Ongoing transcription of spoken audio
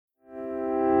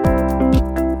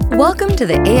Welcome to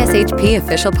the ASHP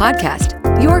Official Podcast,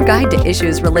 your guide to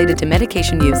issues related to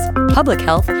medication use, public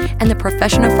health, and the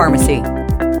profession of pharmacy.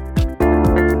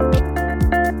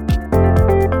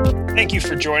 Thank you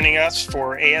for joining us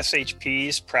for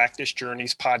ASHP's Practice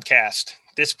Journeys podcast.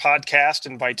 This podcast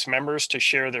invites members to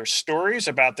share their stories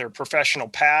about their professional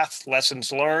path,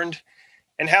 lessons learned,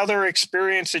 and how their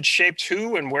experience had shaped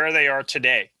who and where they are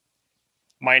today.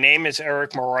 My name is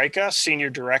Eric Moroika,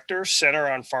 Senior Director,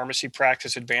 Center on Pharmacy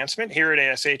Practice Advancement here at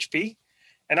ASHP,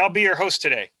 and I'll be your host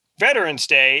today. Veterans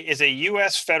Day is a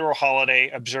U.S. federal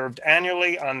holiday observed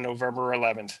annually on November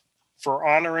 11th for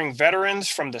honoring veterans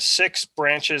from the 6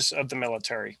 branches of the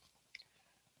military.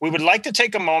 We would like to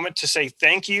take a moment to say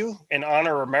thank you and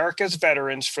honor America's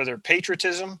veterans for their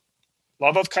patriotism,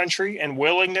 love of country, and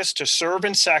willingness to serve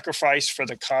and sacrifice for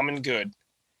the common good.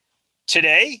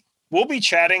 Today, we'll be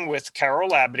chatting with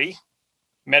Carol Labadie,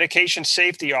 Medication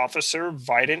Safety Officer,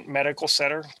 Vidant Medical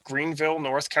Center, Greenville,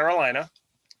 North Carolina,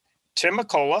 Tim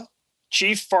McCullough,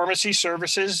 Chief Pharmacy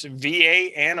Services,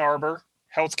 VA Ann Arbor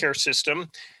Healthcare System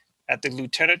at the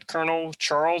Lieutenant Colonel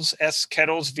Charles S.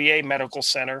 Kettles VA Medical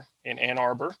Center in Ann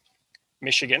Arbor,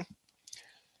 Michigan,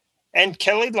 and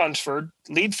Kelly Lunsford,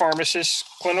 Lead Pharmacist,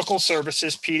 Clinical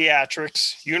Services,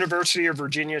 Pediatrics, University of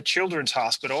Virginia Children's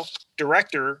Hospital,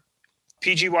 Director,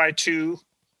 PGY2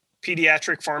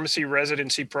 Pediatric Pharmacy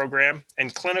Residency Program,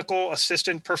 and Clinical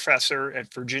Assistant Professor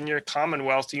at Virginia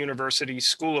Commonwealth University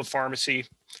School of Pharmacy.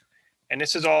 And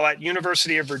this is all at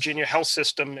University of Virginia Health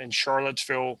System in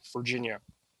Charlottesville, Virginia.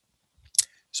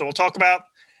 So we'll talk about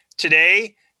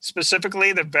today,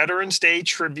 specifically the Veterans Day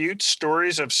tribute,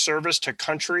 stories of service to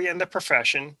country and the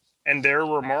profession, and their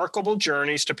remarkable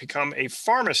journeys to become a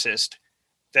pharmacist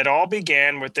that all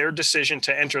began with their decision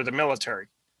to enter the military.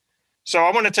 So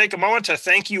I want to take a moment to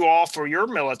thank you all for your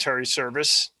military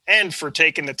service and for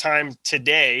taking the time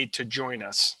today to join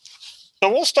us. So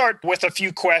we'll start with a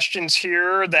few questions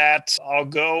here that I'll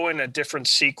go in a different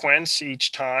sequence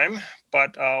each time,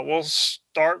 but we'll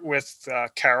start with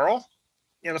Carol.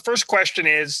 The first question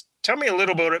is, tell me a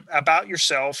little bit about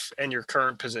yourself and your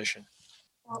current position.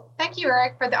 Well, thank you,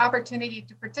 Eric, for the opportunity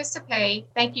to participate.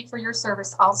 Thank you for your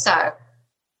service also.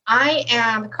 I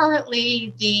am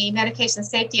currently the Medication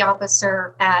Safety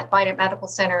Officer at Vidant Medical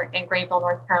Center in Greenville,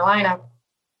 North Carolina.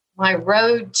 My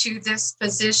road to this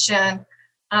position,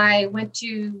 I went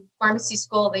to pharmacy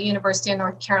school at the University of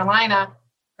North Carolina,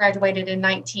 graduated in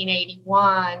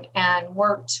 1981, and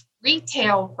worked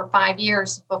retail for 5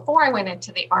 years before I went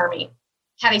into the Army.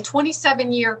 Had a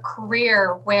 27-year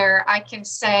career where I can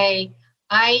say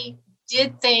I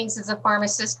did things as a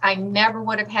pharmacist I never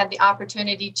would have had the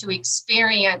opportunity to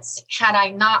experience had I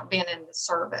not been in the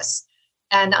service.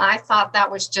 And I thought that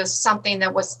was just something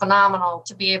that was phenomenal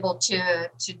to be able to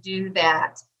do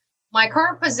that. My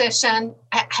current position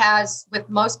has, with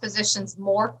most positions,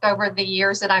 morphed over the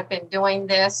years that I've been doing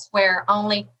this, where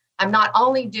I'm not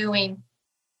only doing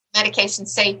medication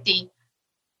safety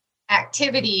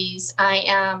activities, I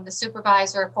am the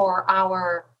supervisor for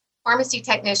our pharmacy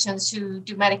technicians who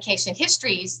do medication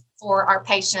histories for our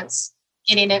patients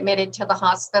getting admitted to the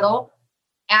hospital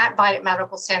at Vidant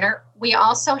Medical Center. We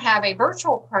also have a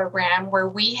virtual program where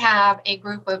we have a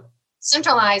group of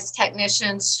centralized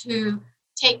technicians who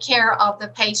take care of the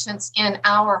patients in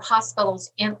our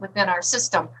hospitals within our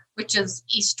system, which is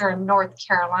Eastern North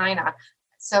Carolina.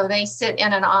 So they sit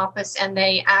in an office and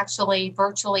they actually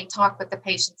virtually talk with the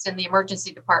patients in the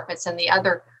emergency departments and the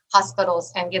other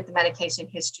hospitals and get the medication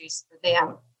histories for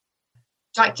them.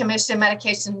 Joint Commission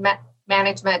Medication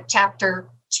Management Chapter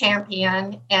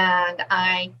Champion, and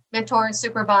I mentor and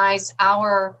supervise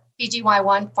our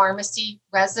PGY1 pharmacy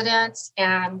residents,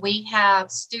 and we have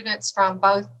students from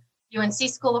both UNC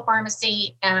School of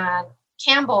Pharmacy and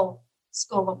Campbell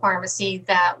School of Pharmacy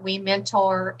that we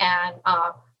mentor and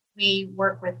we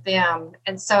work with them.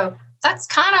 And so that's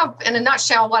kind of, in a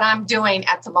nutshell, what I'm doing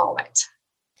at the moment.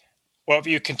 Well,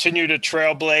 you continue to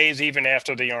trailblaze even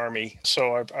after the Army,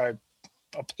 so I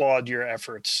applaud your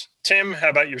efforts. Tim, how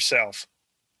about yourself?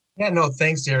 Yeah, no,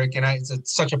 thanks, Eric. And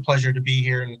it's such a pleasure to be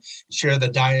here and share the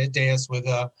dais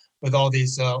with all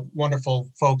these wonderful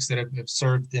folks that have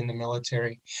served in the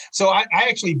military. So I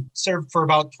actually served for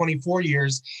about 24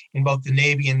 years in both the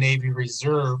Navy and Navy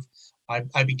Reserve.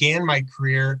 I began my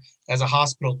career as a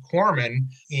hospital corpsman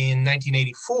in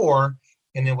 1984,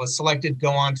 and then was selected to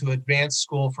go on to advanced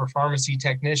school for pharmacy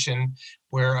technician,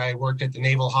 where I worked at the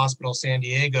Naval Hospital San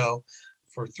Diego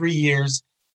for 3 years.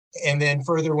 and then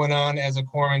further went on as a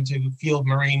corpsman to Field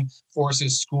Marine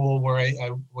Forces School, where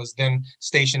I was then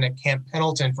stationed at Camp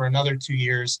Pendleton for another 2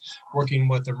 years, working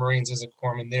with the Marines as a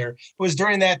corpsman there. It was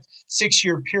during that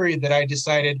 6-year period that I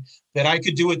decided that I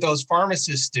could do what those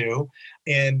pharmacists do.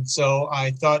 And so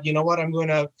I thought, you know what, I'm going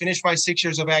to finish my 6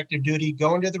 years of active duty,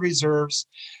 go into the reserves,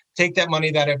 take that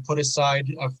money that I put aside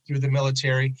through the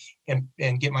military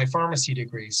and get my pharmacy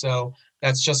degree. So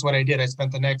that's just what I did. I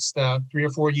spent the next 3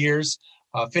 or 4 years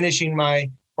finishing my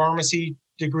pharmacy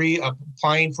degree,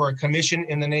 applying for a commission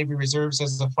in the Navy Reserves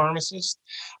as a pharmacist.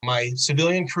 My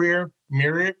civilian career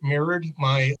mirrored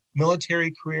my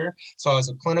military career. So I was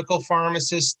a clinical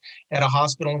pharmacist at a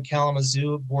hospital in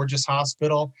Kalamazoo, Borgess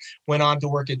Hospital. Went on to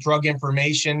work at Drug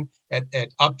Information at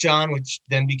Upjohn, which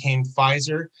then became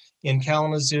Pfizer in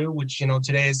Kalamazoo, which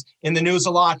today is in the news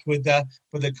a lot with the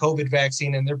COVID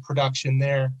vaccine and their production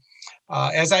there.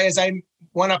 As I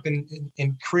went up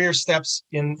in career steps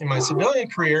in my civilian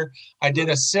career, I did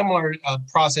a similar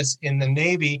process in the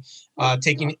Navy,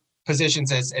 taking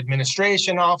positions as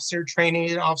administration officer,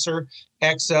 training officer,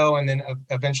 XO, and then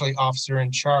eventually officer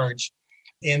in charge.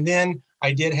 And then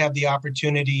I did have the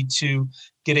opportunity to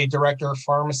get a director of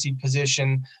pharmacy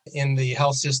position in the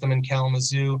health system in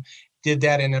Kalamazoo. Did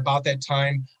that, and about that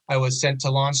time, I was sent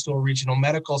to Lonsdale Regional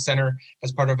Medical Center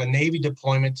as part of a Navy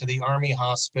deployment to the Army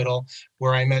Hospital,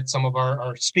 where I met some of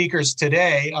our speakers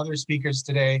today, other speakers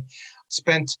today.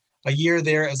 Spent a year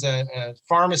there as a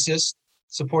pharmacist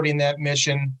supporting that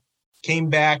mission,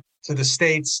 came back to the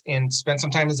States and spent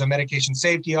some time as a medication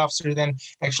safety officer, then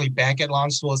actually back at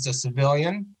Lonsdale as a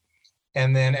civilian.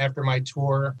 And then after my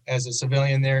tour as a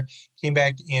civilian there, came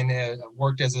back and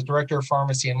worked as a director of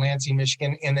pharmacy in Lansing,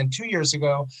 Michigan. And then 2 years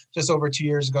ago, just over 2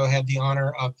 years ago, had the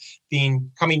honor of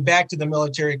coming back to the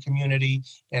military community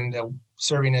and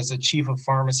serving as a chief of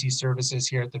pharmacy services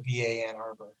here at the VA Ann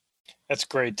Arbor. That's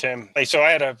great, Tim. So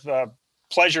I had a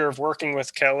pleasure of working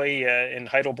with Kelly in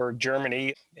Heidelberg,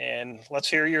 Germany, and let's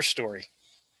hear your story.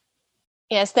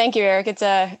 Yes, thank you, Eric. It's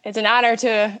an honor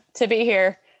to be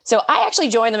here. So I actually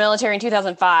joined the military in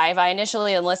 2005. I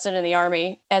initially enlisted in the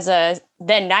Army as a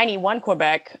then 91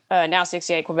 Quebec, now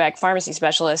 68 Quebec pharmacy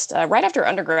specialist. Right after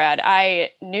undergrad, I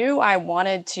knew I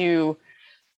wanted to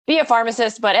be a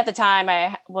pharmacist, but at the time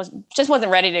I wasn't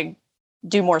ready to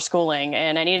do more schooling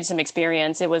and I needed some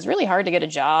experience. It was really hard to get a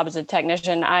job as a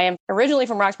technician. I am originally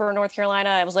from Roxborough, North Carolina.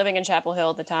 I was living in Chapel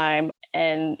Hill at the time,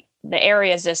 and the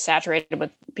area is just saturated with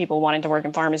people wanting to work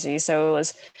in pharmacy. So it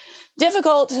was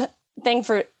difficult thing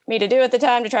for me to do at the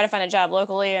time to try to find a job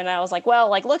locally. And I was like,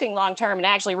 looking long term, and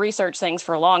actually researched things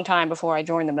for a long time before I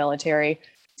joined the military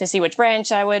to see which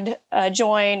branch I would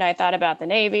join. I thought about the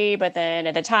Navy, but then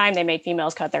at the time they made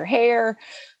females cut their hair,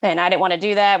 and I didn't want to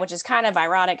do that, which is kind of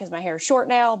ironic because my hair is short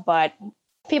now, but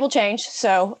people change.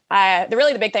 So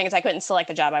the big thing is I couldn't select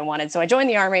the job I wanted. So I joined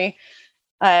the Army.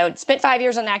 Spent 5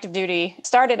 years on active duty,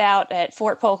 started out at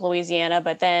Fort Polk, Louisiana,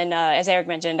 but then as Eric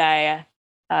mentioned, I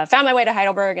found my way to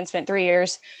Heidelberg and spent 3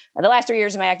 years, the last 3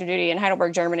 years of my active duty in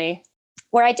Heidelberg, Germany,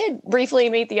 where I did briefly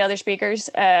meet the other speakers.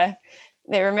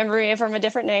 They remember me from a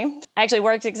different name. I actually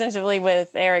worked extensively with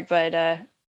Eric, but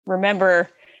remember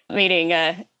meeting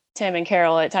Tim and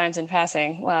Carol at times in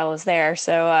passing while I was there.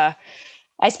 So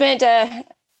I spent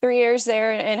 3 years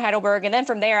there in Heidelberg. And then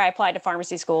from there, I applied to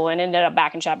pharmacy school and ended up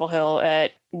back in Chapel Hill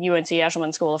at UNC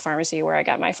Eshelman School of Pharmacy, where I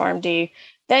got my PharmD.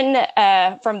 Then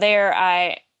from there,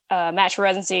 I matched for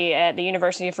residency at the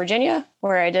University of Virginia,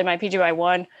 where I did my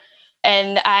PGY1.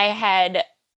 And I had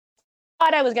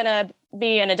thought I was going to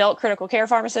be an adult critical care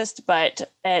pharmacist, but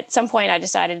at some point I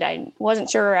decided I wasn't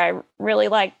sure I really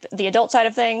liked the adult side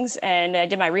of things, and I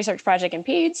did my research project in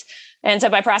peds. And so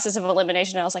by process of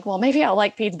elimination, I was like, well, maybe I'll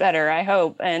like peds better, I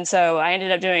hope. And so I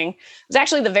ended up it was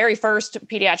actually the very first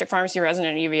pediatric pharmacy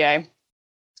resident at UVA.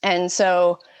 And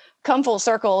so come full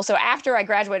circle. So after I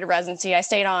graduated residency, I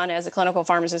stayed on as a clinical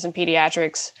pharmacist in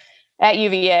pediatrics at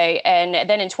UVA. And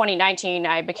then in 2019,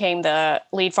 I became the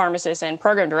lead pharmacist and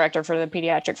program director for the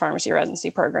pediatric pharmacy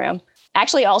residency program.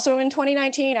 Actually, also in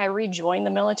 2019, I rejoined the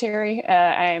military.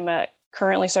 I'm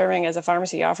currently serving as a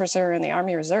pharmacy officer in the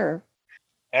Army Reserve.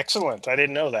 Excellent. I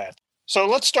didn't know that. So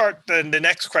let's start the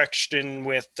next question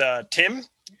with Tim.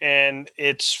 And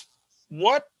it's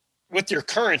with your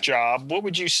current job, what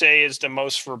would you say is the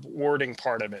most rewarding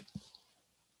part of it?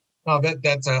 Oh,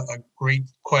 that's a great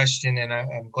question, and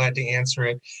I'm glad to answer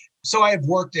it. So I have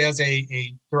worked as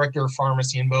a director of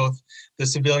pharmacy in both the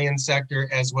civilian sector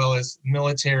as well as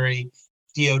military,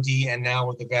 DOD, and now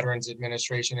with the Veterans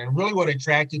Administration. And really what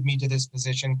attracted me to this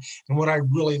position and what I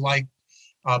really like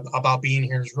about being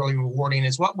here is really rewarding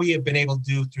is what we have been able to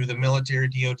do through the military,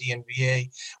 DOD, and VA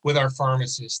with our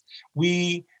pharmacists.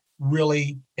 We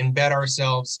really embed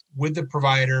ourselves with the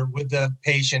provider, with the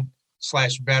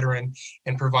patient/veteran,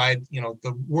 and provide,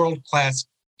 the world-class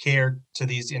care to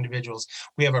these individuals.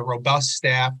 We have a robust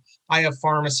staff. I have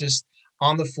pharmacists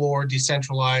on the floor,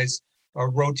 decentralized,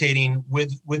 rotating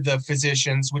with the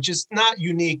physicians, which is not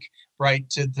unique, right,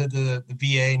 to the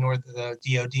VA nor the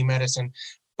DoD medicine.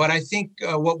 But I think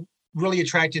what really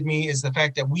attracted me is the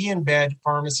fact that we embed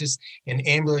pharmacists in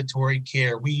ambulatory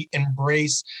care. We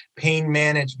embrace pain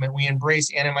management. We embrace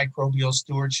antimicrobial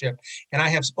stewardship. And I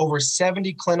have over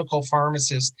 70 clinical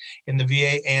pharmacists in the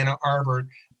VA Ann Arbor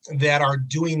that are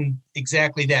doing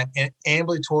exactly that,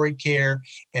 ambulatory care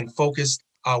and focused,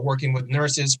 working with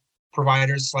nurses,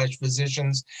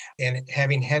 providers/physicians, and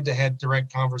having head-to-head direct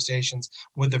conversations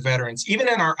with the veterans. Even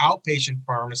in our outpatient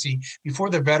pharmacy, before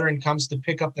the veteran comes to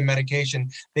pick up the medication,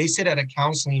 they sit at a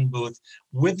counseling booth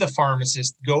with the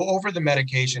pharmacist, go over the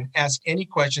medication, ask any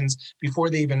questions before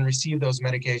they even receive those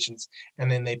medications, and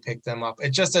then they pick them up.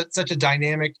 It's just such a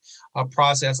dynamic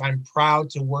process. I'm proud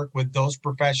to work with those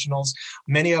professionals,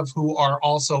 many of who are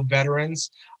also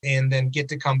veterans, and then get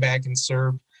to come back and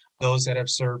serve those that have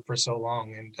served for so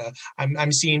long. And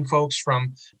I'm seeing folks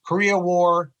from Korea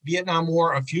War, Vietnam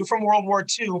War, a few from World War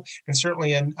II, and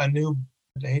certainly a new,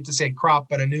 I hate to say crop,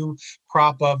 but a new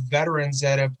crop of veterans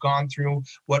that have gone through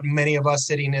what many of us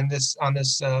sitting on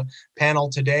this panel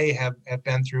today have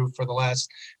been through for the last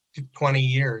 20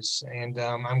 years. And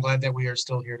I'm glad that we are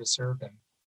still here to serve them.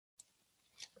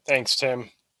 Thanks,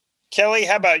 Tim. Kelly,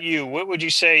 how about you? What would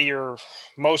you say your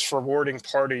most rewarding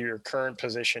part of your current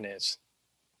position is?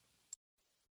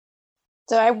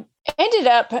 So I ended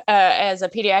up as a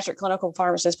pediatric clinical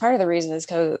pharmacist. Part of the reason is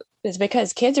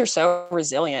because kids are so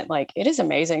resilient. Like, it is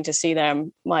amazing to see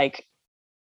them like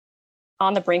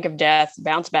on the brink of death,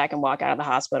 bounce back and walk out of the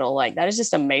hospital. Like, that is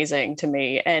just amazing to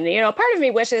me. And, part of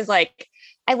me wishes, like,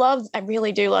 I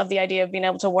really do love the idea of being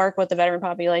able to work with the veteran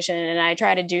population, and I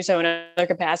try to do so in other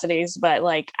capacities, but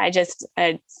like,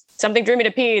 something drew me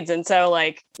to peds. And so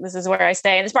like, this is where I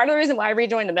stay. And it's part of the reason why I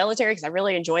rejoined the military, because I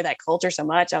really enjoy that culture so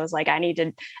much. I was like, I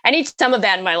need some of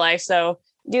that in my life. So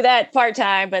do that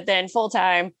part-time, but then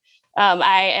full-time.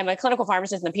 I am a clinical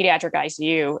pharmacist in the pediatric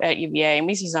ICU at UVA, and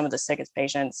we see some of the sickest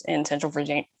patients in Central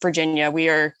Virginia. We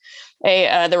are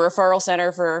the referral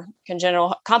center for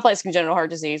complex congenital heart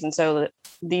disease. And so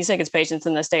the sickest patients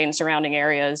in the state and surrounding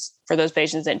areas, for those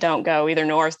patients that don't go either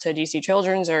north to DC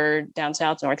Children's or down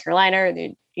south to North Carolina, or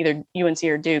either UNC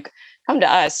or Duke, come to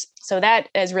us. So that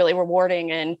is really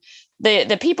rewarding. And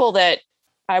the people that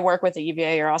I work with at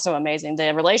UVA are also amazing.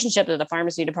 The relationship that the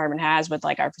pharmacy department has with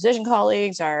like our physician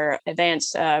colleagues, our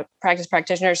advanced practice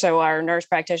practitioners, so our nurse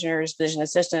practitioners, physician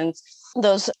assistants,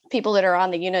 those people that are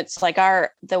on the units, like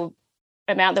the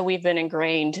amount that we've been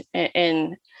ingrained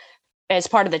in as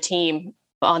part of the team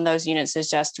on those units is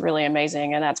just really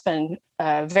amazing. And that's been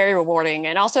very rewarding.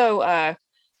 And also, I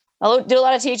do a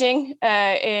lot of teaching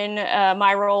in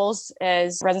my roles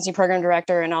as residency program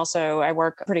director. And also I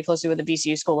work pretty closely with the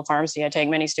VCU School of Pharmacy. I take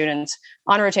many students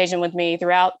on rotation with me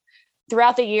throughout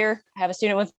the year. I have a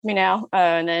student with me now.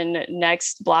 And then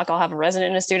next block, I'll have a resident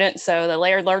and a student. So the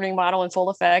layered learning model in full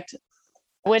effect,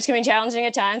 which can be challenging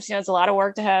at times. It's a lot of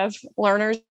work to have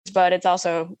learners, but it's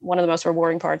also one of the most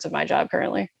rewarding parts of my job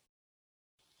currently.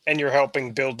 And you're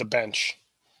helping build the bench.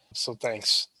 So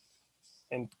thanks.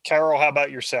 And Carol, how about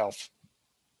yourself?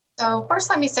 So first,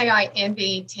 let me say I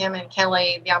envy Tim and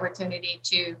Kelly the opportunity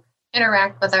to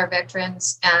interact with our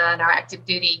veterans and our active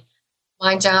duty.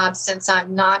 My job, since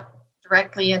I'm not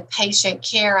directly in patient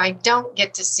care, I don't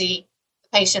get to see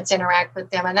the patients interact with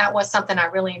them. And that was something I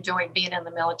really enjoyed being in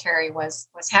the military, was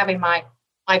having my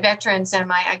veterans and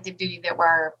my active duty that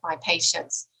were my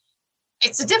patients.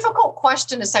 It's a difficult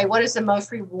question to say what is the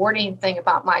most rewarding thing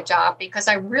about my job, because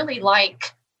I really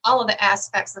like all of the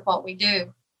aspects of what we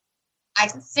do. I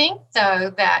think,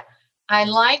 though, that I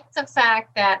like the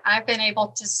fact that I've been able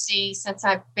to see, since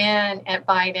I've been at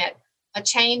Vidant, a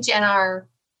change in our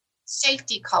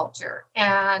safety culture.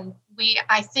 And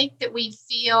I think that we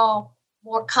feel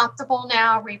more comfortable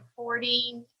now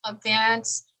reporting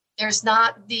events. There's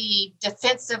not the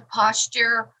defensive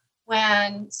posture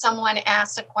when someone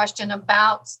asks a question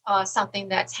about something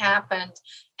that's happened.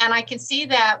 And I can see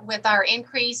that with our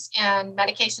increase in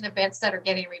medication events that are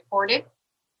getting reported.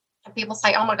 And people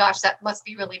say, oh my gosh, that must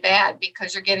be really bad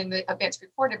because you're getting the events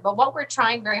reported. But what we're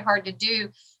trying very hard to do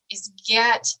is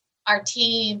get our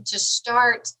team to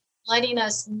start letting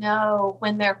us know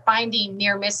when they're finding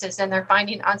near misses and they're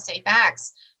finding unsafe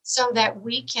acts, so that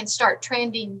we can start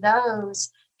trending those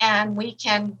and we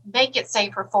can make it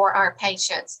safer for our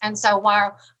patients. And so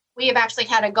while we have actually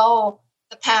had a goal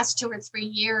the past 2 or 3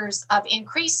 years of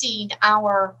increasing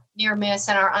our near miss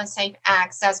and our unsafe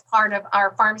acts as part of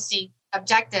our pharmacy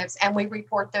objectives. And we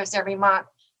report those every month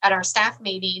at our staff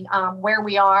meeting, where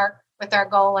we are with our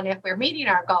goal and if we're meeting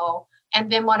our goal.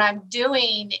 And then what I'm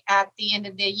doing at the end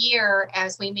of the year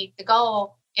as we meet the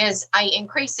goal is I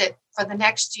increase it for the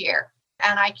next year.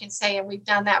 And I can say, and we've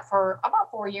done that for about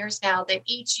 4 years now, that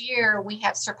each year we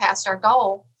have surpassed our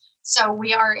goal. So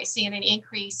we are seeing an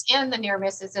increase in the near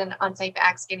misses and unsafe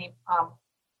acts getting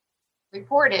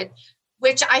reported,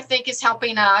 which I think is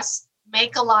helping us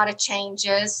make a lot of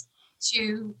changes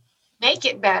to make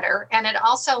it better. And it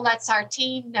also lets our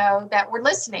team know that we're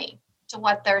listening to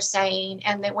what they're saying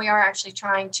and that we are actually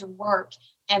trying to work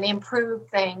and improve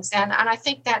things. And I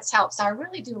think that's helped. So I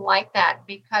really do like that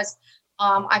because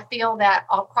I feel that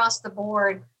across the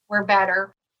board, we're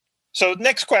better. So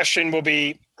next question will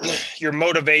be your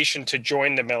motivation to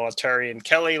join the military. And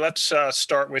Kelly, let's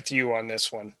start with you on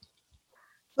this one.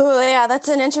 Oh, yeah, that's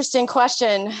an interesting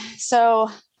question. So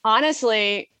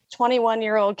honestly,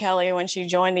 21-year-old Kelly, when she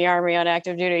joined the Army on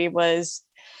active duty, was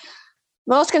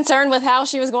most concerned with how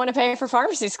she was going to pay for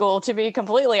pharmacy school, to be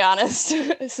completely honest.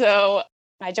 So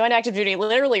I joined active duty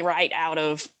literally right out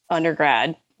of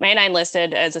undergrad. And I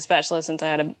enlisted as a specialist since I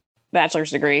had a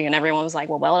bachelor's degree, and everyone was like,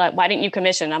 well, why didn't you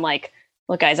commission? I'm like,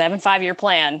 look, guys, I have a 5-year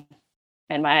plan.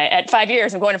 And at 5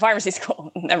 years, I'm going to pharmacy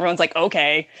school. And everyone's like,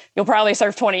 okay, you'll probably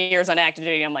serve 20 years on active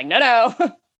duty. I'm like, no,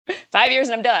 5 years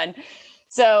and I'm done.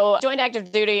 So joined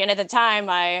active duty. And at the time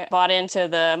I bought into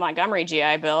the Montgomery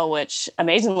GI Bill, which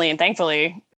amazingly and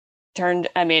thankfully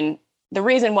the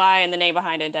reason why and the name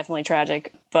behind it, definitely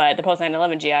tragic, but the post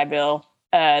 9/11 GI Bill,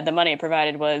 the money it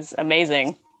provided was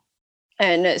amazing.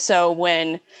 And so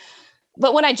when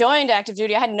I joined active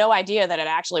duty, I had no idea that it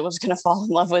actually was going to fall in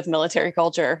love with military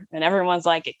culture. And everyone's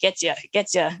like, it gets you.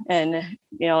 And,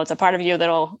 it's a part of you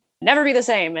that'll never be the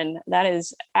same. And that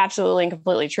is absolutely and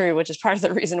completely true, which is part of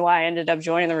the reason why I ended up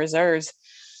joining the reserves.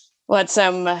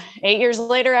 Some 8 years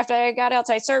later after I got out,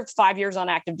 I served 5 years on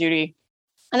active duty.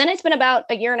 And then I spent about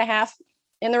a year and a half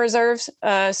in the reserves.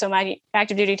 So my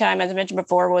active duty time, as I mentioned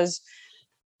before, was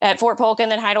at Fort Polk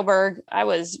and then Heidelberg. I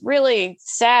was really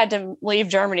sad to leave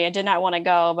Germany. I did not want to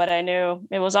go, but I knew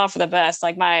it was all for the best.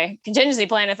 Like my contingency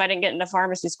plan, if I didn't get into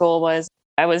pharmacy school, was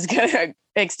I was going to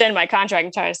extend my contract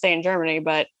and try to stay in Germany,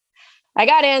 but I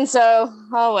got in. So,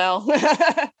 oh, well,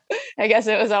 I guess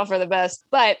it was all for the best.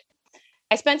 But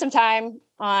I spent some time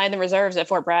in the reserves at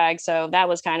Fort Bragg. So that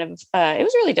was kind of, it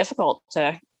was really difficult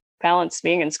to balance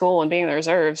being in school and being in the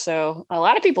reserve. So a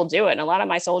lot of people do it. And a lot of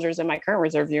my soldiers in my current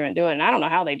reserve unit do it. And I don't know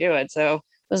how they do it. So it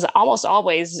was almost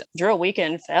always drill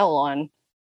weekend fell on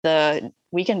the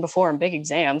weekend before a big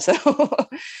exam. So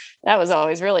that was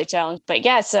always really challenging. But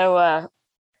yeah, so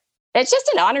it's just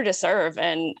an honor to serve.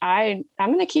 And I'm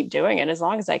going to keep doing it as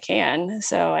long as I can.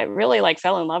 So I really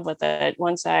fell in love with it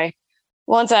once I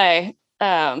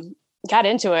got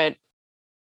into it.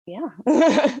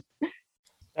 Yeah.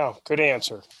 Oh, good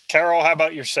answer. Carol, how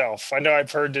about yourself? I know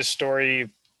I've heard this story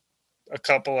a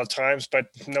couple of times, but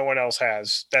no one else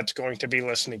has that's going to be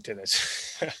listening to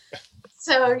this.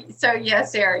 So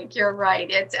yes, Eric, you're right.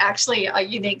 It's actually a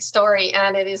unique story,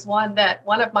 and it is one that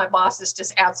one of my bosses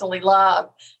just absolutely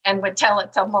loved and would tell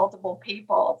it to multiple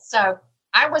people. So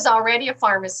I was already a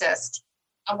pharmacist.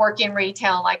 I work in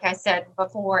retail, like I said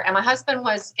before, and my husband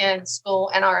was in school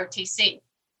in ROTC.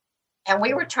 And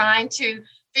we were trying to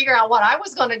figure out what I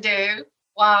was going to do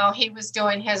while he was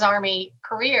doing his Army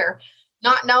career,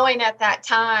 not knowing at that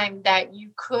time that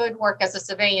you could work as a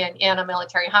civilian in a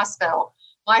military hospital.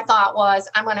 My thought was,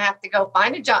 I'm going to have to go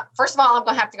find a job. First of all, I'm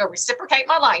going to have to go reciprocate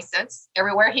my license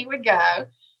everywhere he would go,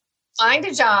 find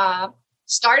a job,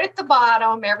 start at the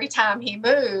bottom every time he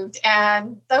moved.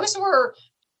 And those were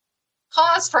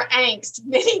cause for angst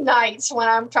many nights when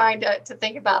I'm trying to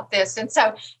think about this. And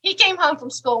so he came home from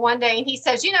school one day and he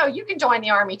says, you can join the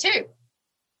Army too.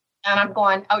 And I'm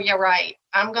going, oh, yeah, right.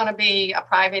 I'm going to be a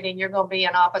private and you're going to be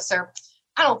an officer.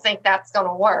 I don't think that's going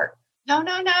to work. No.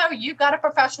 You've got a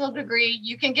professional degree.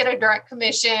 You can get a direct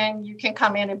commission. You can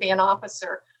come in and be an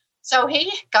officer. So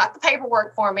he got the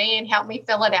paperwork for me and helped me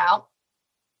fill it out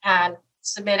and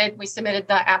we submitted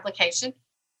the application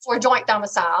for joint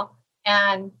domicile.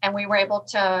 And we were able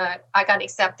to, I got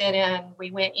accepted and we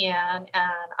went in, and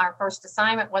our first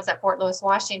assignment was at Fort Lewis,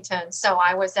 Washington. So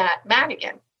I was at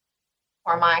Madigan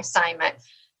for my assignment.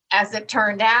 As it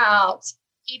turned out,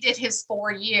 he did his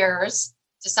 4 years,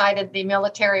 decided the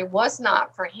military was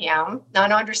not for him.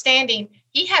 Not understanding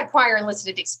he had prior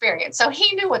enlisted experience. So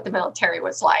he knew what the military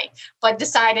was like, but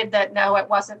decided that no, it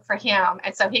wasn't for him.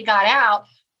 And so he got out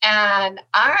And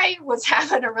I was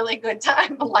having a really good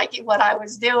time liking what I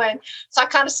was doing. So I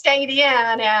kind of stayed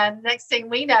in. And next thing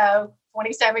we know,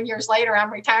 27 years later,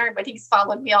 I'm retired, but he's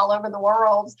followed me all over the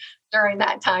world during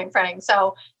that time frame.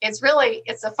 So it's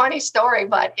a funny story,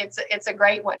 but it's a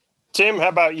great one. Tim, how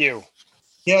about you?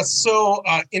 Yes, so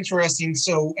interesting.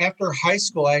 So after high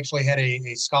school, I actually had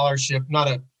a scholarship, not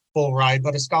a full ride,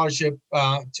 but a scholarship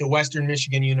to Western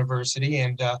Michigan University,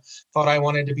 and thought I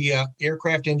wanted to be an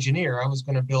aircraft engineer. I was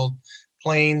going to build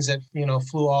planes that,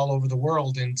 flew all over the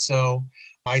world. And so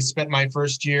I spent my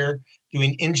first year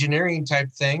doing engineering type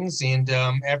things. And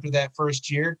after that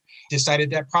first year,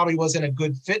 decided that probably wasn't a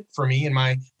good fit for me. And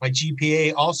my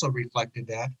GPA also reflected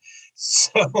that.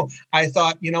 So I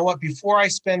thought, you know what, before I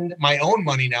spend my own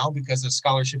money now, because the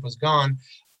scholarship was gone,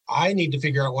 I need to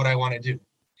figure out what I want to do.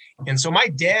 And so my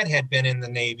dad had been in the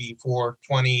Navy for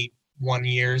 21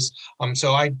 years.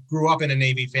 So I grew up in a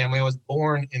Navy family. I was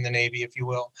born in the Navy, if you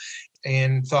will,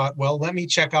 and thought, well, let me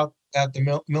check out at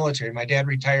the military. My dad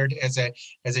retired as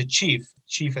a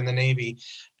chief in the Navy.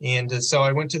 And so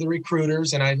I went to the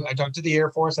recruiters, and I talked to the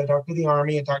Air Force, I talked to the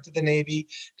Army, I talked to the Navy,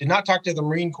 did not talk to the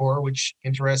Marine Corps, which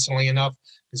interestingly enough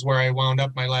is where I wound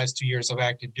up my last 2 years of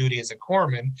active duty as a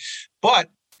corpsman. But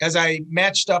as I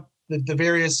matched up the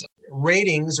various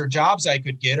ratings or jobs I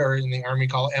could get, or in the Army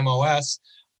call MOS,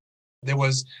 there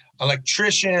was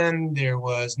electrician, there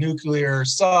was nuclear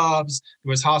subs,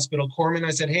 there was hospital corpsman. I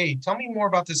said, hey, tell me more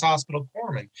about this hospital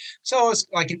corpsman. So it's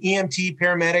like an EMT,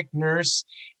 paramedic, nurse.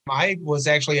 I was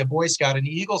actually a Boy Scout, an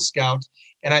Eagle Scout,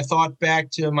 and I thought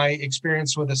back to my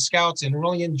experience with the Scouts and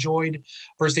really enjoyed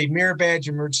first aid merit badge,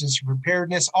 emergency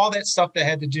preparedness, all that stuff that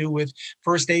had to do with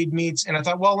first aid meets. And I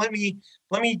thought, well, let me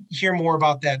hear more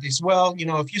about that. They said, well,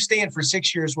 if you stay in for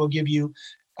 6 years, we'll give you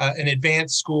an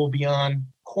advanced school beyond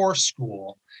core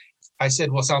school. I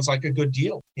said, well, sounds like a good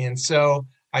deal. And so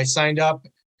I signed up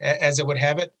as it would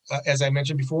have it. As I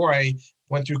mentioned before, I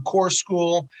went through core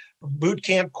school, boot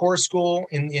camp core school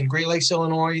in Great Lakes,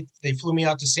 Illinois. They flew me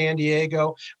out to San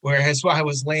Diego, whereas while I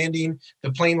was landing,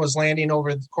 the plane was landing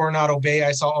over Coronado Bay.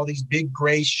 I saw all these big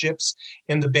gray ships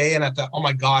in the bay, and I thought, oh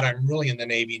my God, I'm really in the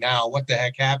Navy now. What the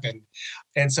heck happened?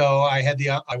 And so I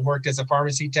worked as a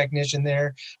pharmacy technician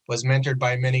there, was mentored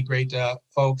by many great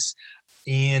folks,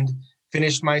 and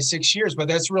finished my 6 years. But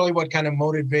that's really what kind of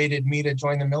motivated me to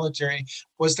join the military,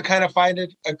 was to kind of find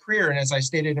a career. And as I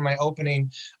stated in my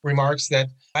opening remarks, that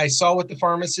I saw what the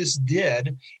pharmacists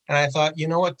did, and I thought, you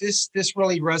know what, this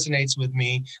really resonates with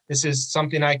me. This is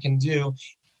something I can do.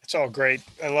 It's all great.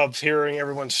 I love hearing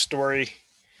everyone's story.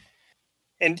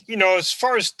 And, as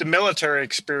far as the military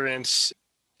experience,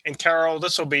 and Carol,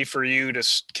 this will be for you to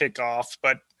kick off,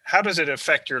 but how does it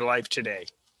affect your life today?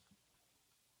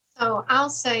 So I'll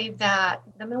say that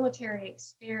the military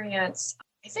experience,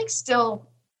 I think, still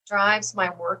drives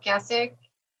my work ethic.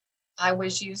 I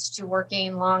was used to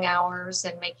working long hours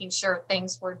and making sure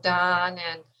things were done.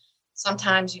 And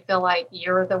sometimes you feel like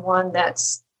you're the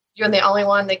only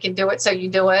one that can do it, so you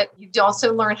do it. You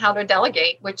also learn how to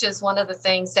delegate, which is one of the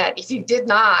things that if you did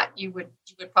not, you would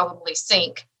probably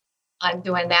sink on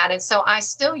doing that. And so I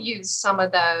still use some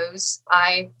of those.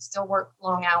 I still work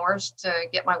long hours to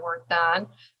get my work done.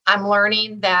 I'm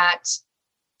learning that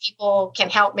people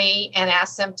can help me and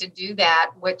ask them to do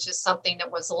that, which is something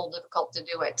that was a little difficult to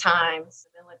do at times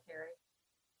in the military.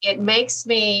 It makes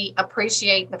me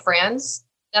appreciate the friends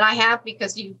that I have,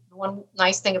 because one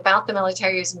nice thing about the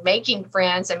military is making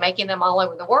friends and making them all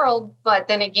over the world. But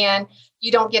then again,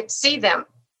 you don't get to see them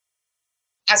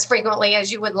as frequently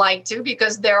as you would like to,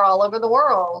 because they're all over the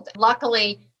world.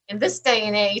 Luckily, in this day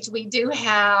and age, we do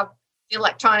have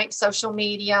electronic social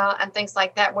media and things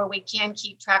like that, where we can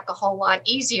keep track a whole lot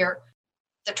easier.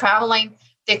 The traveling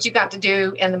that you got to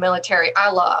do in the military, I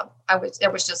love.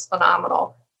 It was just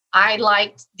phenomenal. I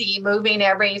liked the moving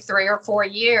every 3 or 4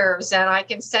 years. And I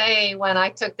can say, when I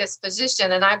took this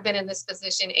position, and I've been in this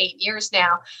position 8 years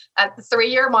now, at the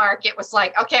 3-year mark, it was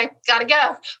like, okay, gotta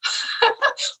go.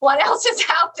 What else is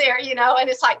out there, And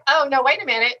it's like, oh no, wait a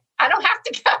minute. I don't have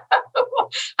to go.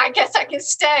 I guess I can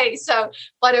stay. So,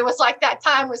 but it was like that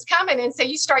time was coming. And so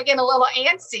you start getting a little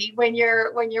antsy when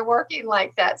you're working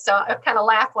like that. So I kind of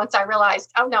laughed once I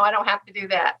realized, oh no, I don't have to do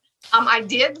that. I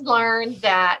did learn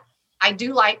that I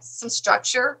do like some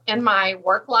structure in my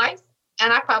work life,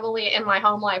 and I probably in my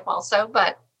home life also,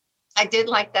 but I did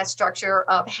like that structure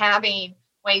of having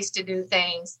ways to do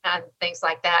things and things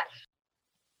like that.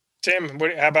 Tim,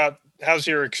 how's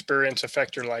your experience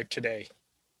affect your life today?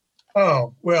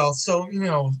 Oh, well, so,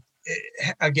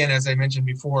 again, as I mentioned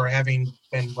before, having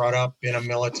been brought up in a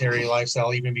military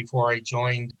lifestyle, even before I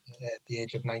joined at the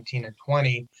age of 19 and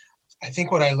 20, I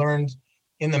think what I learned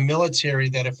in the military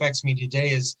that affects me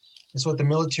today is what the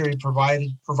military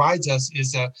provides us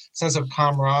is a sense of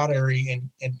camaraderie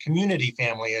and community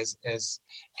family, as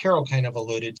Carol kind of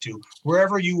alluded to.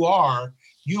 Wherever you are,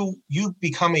 you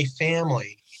become a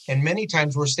family. And many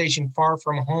times we're stationed far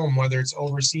from home, whether it's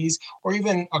overseas or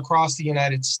even across the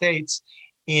United States.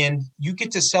 And you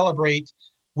get to celebrate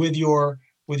with your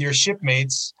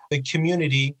shipmates, the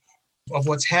community of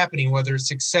what's happening, whether it's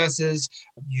successes,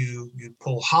 you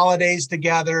pull holidays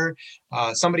together,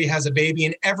 somebody has a baby,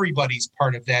 and everybody's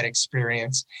part of that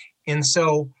experience. And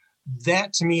so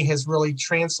that to me has really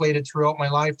translated throughout my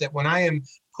life, that when I am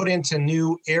put into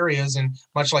new areas, and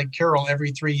much like Carol,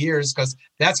 every 3 years, because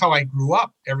that's how I grew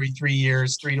up, every 3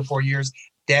 years, 3 to 4 years,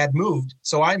 Dad moved,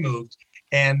 so I moved.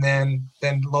 And then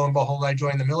lo and behold, I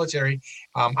joined the military.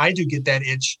 I do get that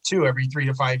itch too, every 3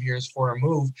 to 5 years for a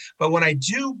move. But when I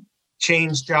do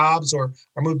change jobs or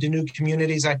move to new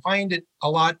communities, I find it a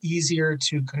lot easier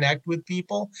to connect with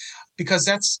people, because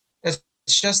that's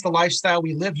just the lifestyle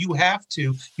we live. You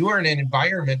are in an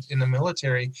environment in the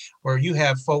military where you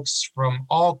have folks from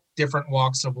all different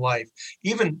walks of life.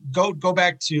 Even go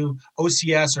back to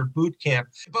OCS or boot camp,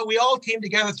 but we all came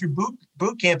together through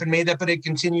boot camp and made that, but it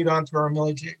continued on through our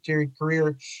military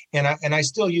career. And I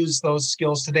still use those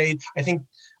skills today. I think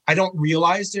I don't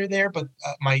realize they're there, but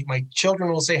my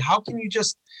children will say, how can you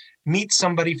just meet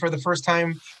somebody for the first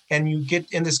time and you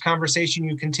get in this conversation,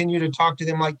 you continue to talk to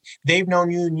them like they've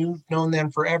known you and you've known them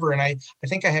forever. And I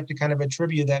think I have to kind of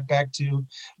attribute that back to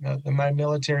my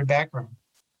military background.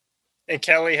 And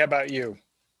Kelly, how about you?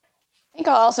 I think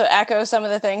I'll also echo some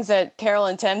of the things that Carol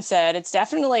and Tim said. It's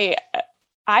definitely,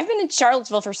 I've been in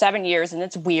Charlottesville for 7 years, and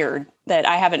it's weird that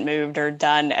I haven't moved or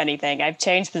done anything. I've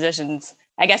changed positions.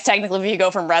 I guess technically if you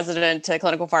go from resident to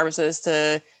clinical pharmacist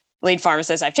to lead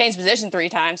pharmacist, I've changed position 3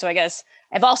 times. So I guess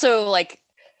I've also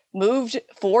moved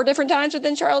 4 different times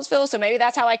within Charlottesville. So maybe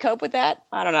that's how I cope with that.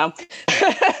 I don't know.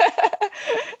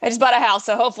 I just bought a house.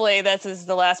 So hopefully this is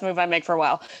the last move I make for a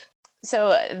while. So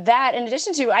that, in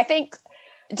addition to, I think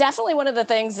definitely one of the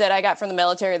things that I got from the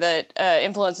military that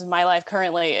influences my life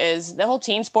currently is the whole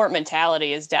team sport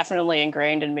mentality is definitely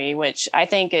ingrained in me, which I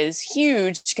think is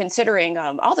huge considering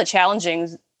all the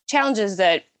challenges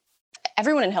that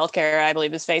everyone in healthcare, I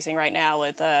believe, is facing right now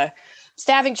with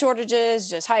staffing shortages,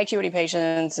 just high acuity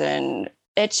patients. And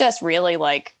it's just really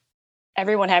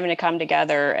everyone having to come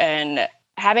together, and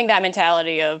having that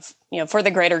mentality of, for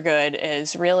the greater good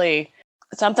is really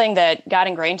something that got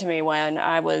ingrained to me when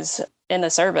I was in the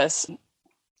service.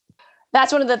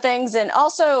 That's one of the things. And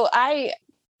also, I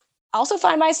also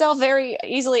find myself very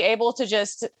easily able to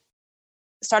just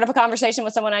start up a conversation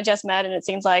with someone I just met, and it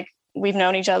seems like we've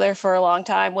known each other for a long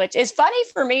time, which is funny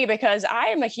for me because I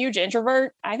am a huge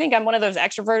introvert. I think I'm one of those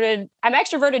extroverted. I'm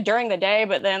extroverted during the day,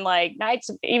 but then nights,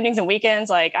 evenings, and weekends,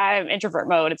 I'm introvert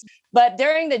mode. But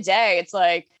during the day, it's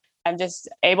I'm just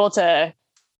able to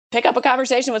pick up a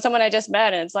conversation with someone I just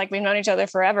met, and it's we've known each other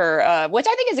forever, which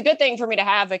I think is a good thing for me to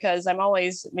have, because I'm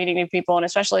always meeting new people, and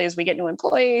especially as we get new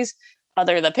employees,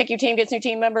 the PICU team gets new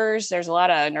team members, there's a lot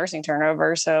of nursing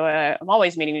turnover, so I'm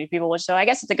always meeting new people, so I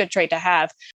guess it's a good trait to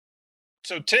have.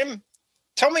 So Tim,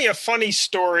 tell me a funny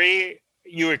story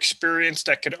you experienced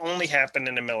that could only happen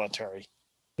in the military.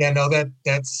 Yeah, no,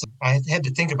 that's, I had to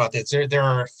think about this. There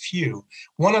are a few.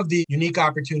 One of the unique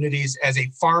opportunities as a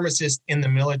pharmacist in the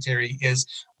military is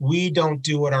we don't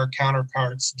do what our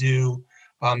counterparts do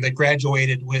that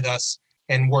graduated with us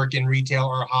and work in retail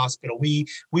or hospital. We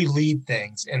lead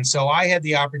things. And so I had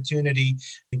the opportunity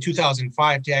in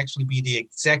 2005 to actually be the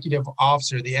executive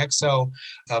officer, the XO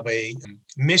of a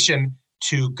mission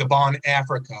to Gabon,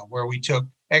 Africa, where we took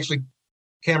actually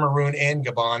Cameroon and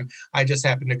Gabon. I just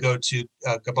happened to go to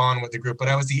Gabon with the group, but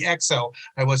I was the XO.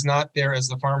 I was not there as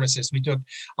the pharmacist. We took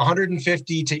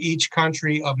 150 to each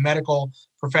country of medical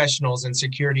professionals and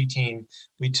security team.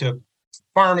 We took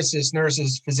pharmacists,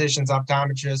 nurses, physicians,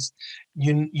 optometrists,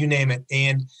 you name it.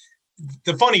 And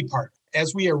the funny part,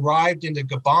 as we arrived into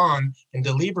Gabon,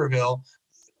 into Libreville,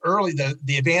 early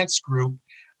the advanced group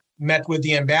met with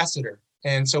the ambassador.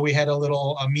 And so we had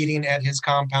a meeting at his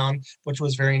compound, which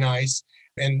was very nice.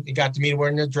 And he got to meet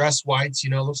wearing the dress whites,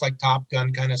 looks like Top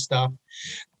Gun kind of stuff.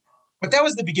 But that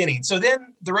was the beginning. So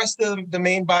then the rest of the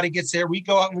main body gets there. We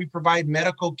go out and we provide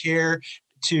medical care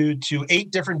to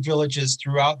 8 different villages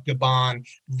throughout Gabon.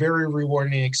 Very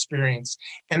rewarding experience.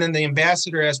 And then the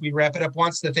ambassador, as we wrap it up,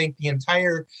 wants to thank the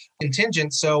entire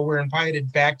contingent. So we're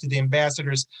invited back to the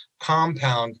ambassador's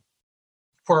compound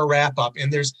for a wrap up.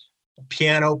 And there's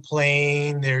piano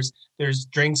playing, there's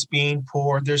drinks being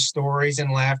poured, there's stories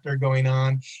and laughter going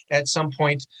on. At some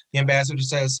point, the ambassador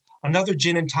says, "Another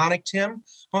gin and tonic, Tim?"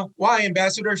 "Well, why,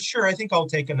 Ambassador? Sure, I think I'll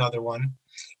take another one."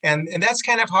 And that's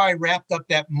kind of how I wrapped up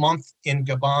that month in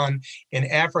Gabon in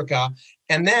Africa.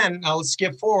 And then I'll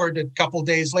skip forward a couple of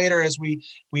days later as we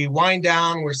wind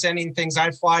down. We're sending things. I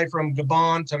fly from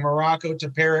Gabon to Morocco to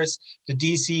Paris to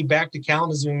DC back to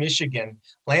Kalamazoo, Michigan.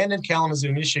 Land in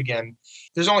Kalamazoo, Michigan.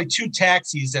 There's only 2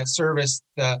 taxis that service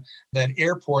that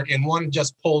airport, and one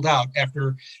just pulled out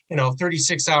after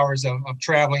 36 hours of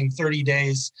traveling, 30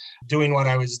 days doing what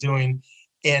I was doing.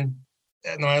 And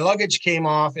my luggage came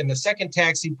off, and the second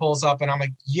taxi pulls up, and I'm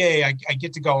like, yay, I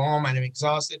get to go home, and I'm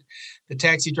exhausted. The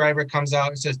taxi driver comes out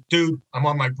and says, "Dude, I'm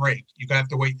on my break. You're going to have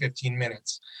to wait 15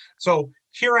 minutes. So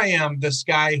here I am, this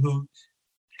guy who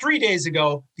 3 days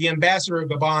ago, the ambassador of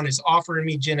Gabon is offering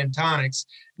me gin and tonics.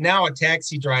 Now a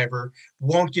taxi driver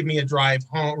won't give me a ride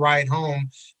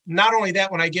home. Not only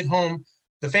that, when I get home,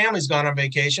 the family's gone on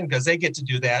vacation because they get to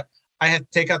do that. I have to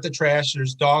take out the trash.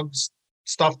 There's dogs,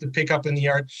 stuff to pick up in the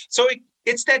yard. So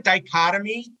it's that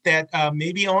dichotomy that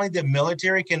maybe only the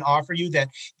military can offer you, that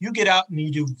you get out and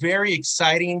you do very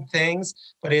exciting things,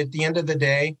 but at the end of the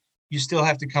day, you still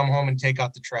have to come home and take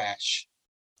out the trash.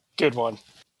 Good one.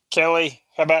 Kelly,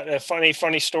 how about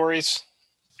funny stories?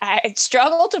 I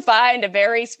struggle to find a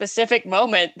very specific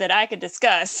moment that I could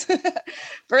discuss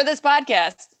for this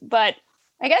podcast, but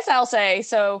I guess I'll say,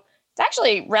 so it's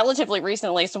actually relatively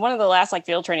recently. So one of the last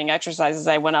field training exercises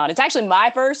I went on, it's actually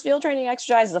my first field training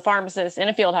exercise as a pharmacist in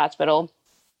a field hospital,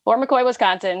 Fort McCoy,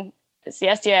 Wisconsin. It's the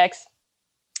STX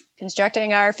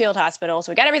constructing our field hospital.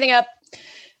 So we got everything up,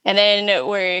 and then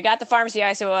we got the pharmacy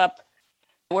ISO up.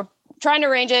 We're trying to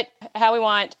arrange it how we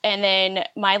want. And then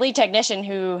my lead technician,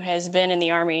 who has been in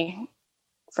the Army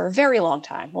for a very long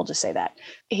time, we'll just say that,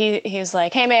 he was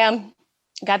like, "Hey, ma'am,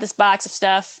 got this box of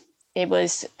stuff. It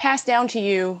was passed down to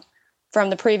you from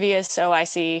the previous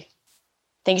OIC.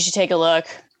 Think you should take a look.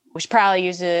 We should probably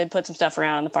use it, put some stuff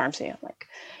around in the pharmacy." I'm like,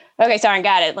 "Okay, sorry,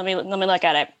 got it. Let me look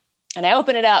at it." And I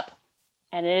open it up,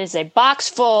 and it is a box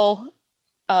full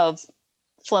of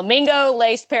flamingo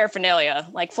laced paraphernalia,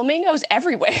 flamingos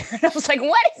everywhere. And I was like,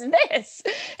 "What is this?"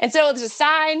 And so there's a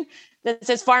sign that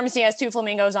says pharmacy has 2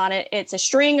 flamingos on it. It's a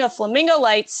string of flamingo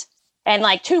lights and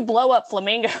 2 blow up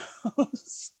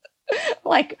flamingos.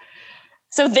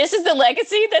 So this is the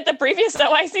legacy that the previous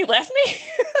OIC left me?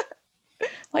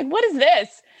 What is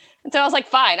this? And so I was like,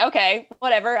 fine, okay,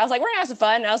 whatever. I was like, we're gonna have some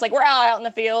fun. And I was like, we're all out in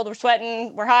the field. We're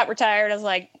sweating. We're hot. We're tired. I was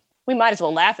like, we might as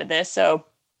well laugh at this. So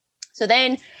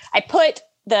then I put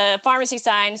the pharmacy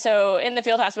sign. So in the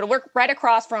field hospital, we're right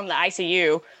across from the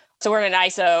ICU. So we're in an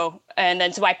ISO. And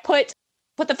then so I put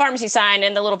the pharmacy sign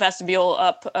in the little vestibule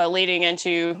up leading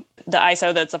into the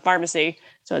ISO that's a pharmacy.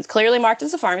 So it's clearly marked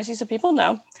as a pharmacy so people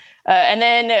know. And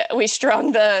then we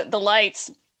strung the lights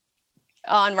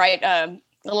on right a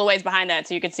little ways behind that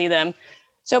so you could see them.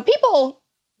 So people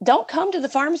don't come to the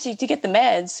pharmacy to get the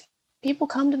meds. People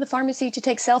come to the pharmacy to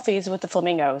take selfies with the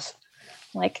flamingos.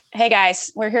 Hey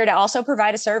guys, we're here to also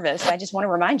provide a service. I just want to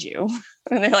remind you.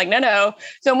 And they're like, no.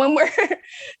 So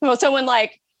when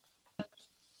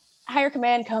higher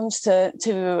command comes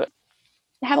to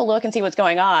have a look and see what's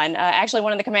going on. Actually,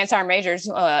 one of the command sergeant majors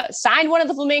signed one of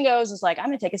the flamingos. Was like, "I'm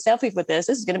going to take a selfie with this.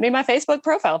 This is going to be my Facebook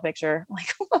profile picture." I'm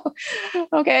like,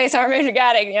 "Okay, sergeant major,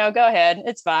 got it. Go ahead.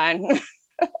 It's fine."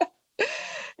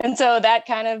 And so that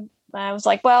kind of, I was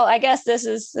like, well, I guess this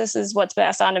is what's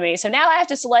passed on to me. So now I have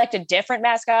to select a different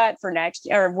mascot for next,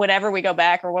 or whenever we go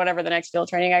back, or whatever the next field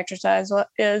training exercise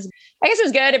is. I guess it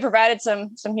was good. It provided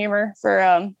some humor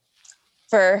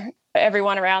for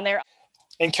everyone around there.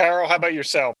 And Carol, how about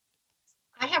yourself?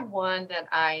 I have one that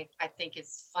I think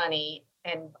is funny,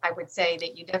 and I would say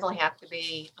that you definitely have to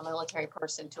be a military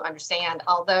person to understand.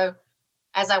 Although,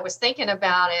 as I was thinking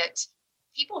about it,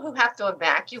 people who have to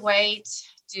evacuate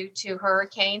due to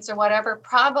hurricanes or whatever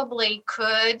probably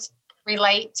could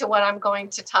relate to what I'm going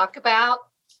to talk about.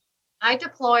 I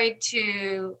deployed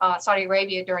to Saudi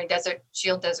Arabia during Desert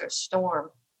Storm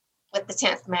with the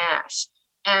 10th MASH.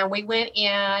 And we went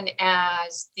in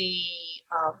as the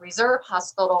reserve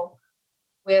hospital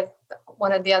with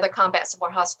one of the other combat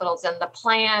support hospitals. And the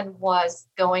plan was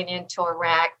going into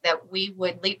Iraq that we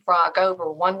would leapfrog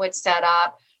over. One would set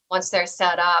up. Once they're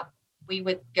set up, we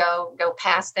would go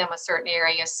past them a certain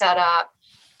area, set up,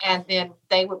 and then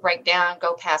they would break down,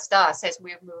 go past us as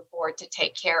we move forward to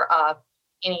take care of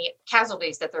any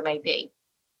casualties that there may be.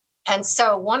 And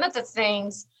so one of the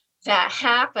things that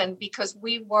happened, because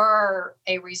we were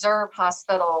a reserve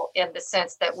hospital in the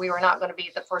sense that we were not going to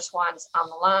be the first ones on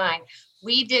the line,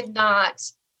 we did not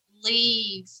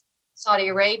leave Saudi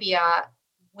Arabia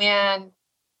when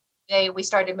we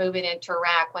started moving into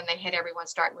Iraq, when they had everyone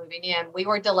start moving in. We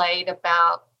were delayed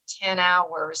about 10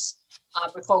 hours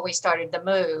before we started the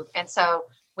move. And so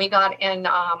we got in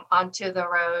onto the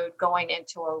road going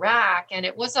into Iraq, and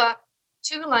it was a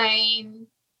 2-lane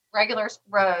regular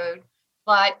road,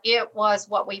 but it was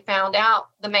what we found out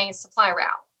the main supply route.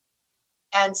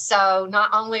 And so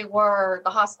not only were the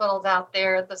hospitals out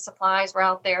there, the supplies were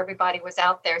out there, everybody was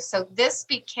out there. So this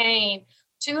became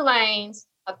 2 lanes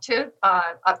of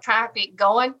traffic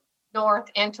going north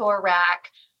into Iraq.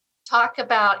 Talk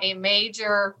about a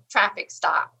major traffic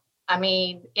stop. I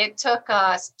mean, it took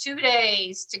us 2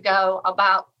 days to go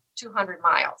about 200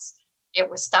 miles. It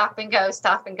was stop and go,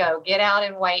 get out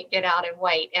and wait. And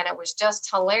it was just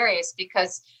hilarious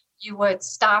because you would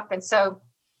stop. And so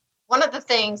one of the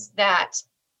things that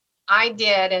I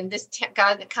did, and this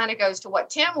kind of goes to what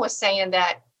Tim was saying,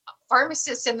 that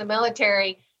pharmacists in the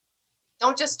military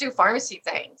don't just do pharmacy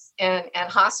things and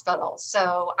hospitals.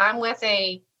 So I'm with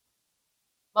a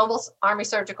Mobile Army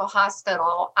Surgical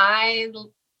Hospital. I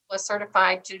was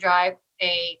certified to drive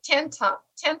a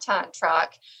 10-ton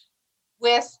truck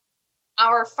with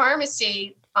our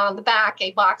pharmacy on the back,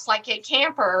 a box like a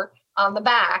camper on the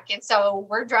back. And so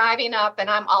we're driving up, and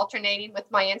I'm alternating with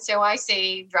my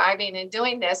NCOIC driving and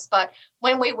doing this. But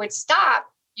when we would stop,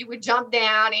 you would jump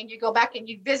down and you go back and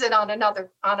you visit on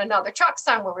another truck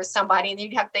somewhere with somebody, and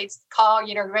they'd call,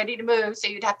 ready to move. So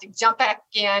you'd have to jump back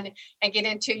in and get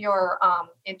into your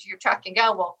truck and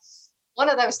go. Well, one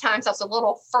of those times I was a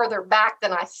little further back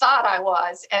than I thought I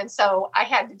was. And so I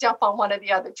had to jump on one of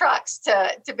the other trucks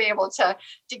to be able to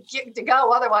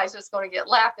go. Otherwise, it was going to get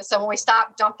left. And so when we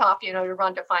stopped, jumped off, to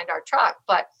run to find our truck.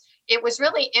 But it was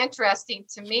really interesting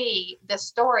to me, the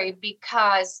story,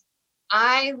 because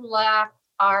I left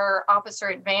our officer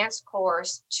advanced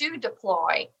course to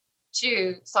deploy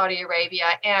to Saudi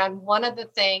Arabia. And one of the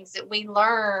things that we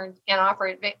learned in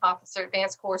officer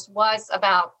advanced course was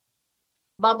about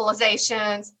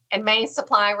mobilizations and main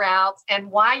supply routes and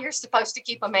why you're supposed to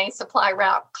keep a main supply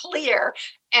route clear.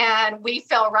 And we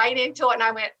fell right into it. And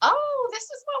I went, oh, this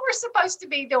is what we're supposed to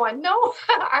be doing. No,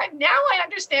 now I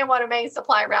understand what a main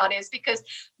supply route is, because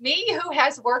me, who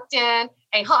has worked in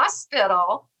a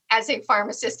hospital as a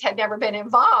pharmacist, had never been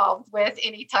involved with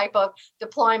any type of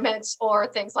deployments or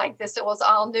things like this. It was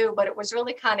all new, but it was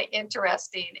really kind of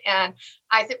interesting. And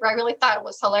I really thought it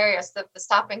was hilarious, that the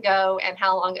stop and go and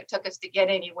how long it took us to get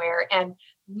anywhere, and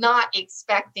not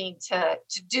expecting to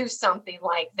do something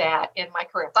like that in my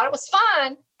career. I thought it was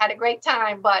fun, had a great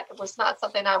time, but it was not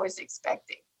something I was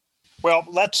expecting. Well,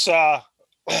 let's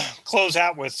close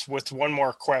out with one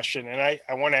more question. And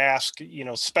I want to ask,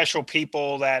 special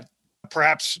people that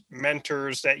perhaps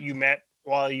mentors that you met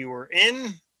while you were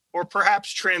in, or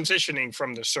perhaps transitioning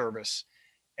from the service.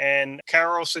 And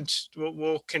Carol, since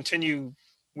we'll continue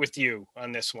with you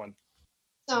on this one.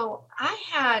 So I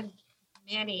had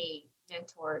many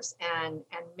mentors and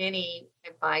many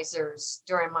advisors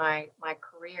during my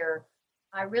career.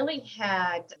 I really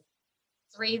had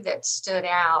 3 that stood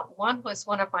out. One was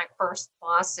one of my first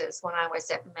bosses when I was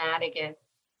at Madigan.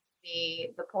 The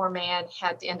poor man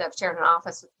had to end up sharing an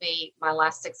office with me my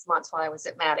last 6 months while I was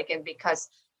at Madigan, because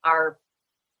our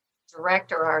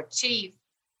director, our chief,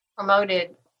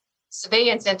 promoted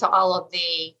civilians into all of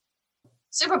the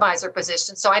supervisor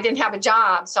positions. So I didn't have a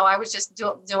job. So I was just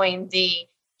doing the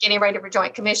getting ready for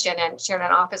Joint Commission and sharing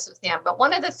an office with him. But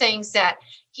one of the things that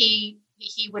he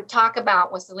would talk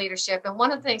about was the leadership. And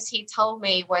one of the things he told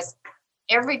me was,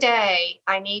 every day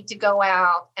I need to go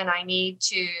out and I need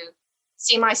to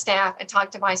see my staff and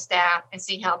talk to my staff and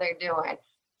see how they're doing.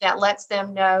 That lets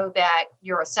them know that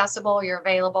you're accessible, you're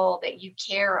available, that you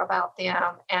care about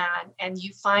them, and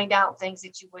you find out things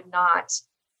that you would not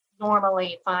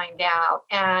normally find out.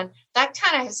 And that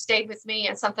kind of has stayed with me,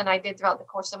 and something I did throughout the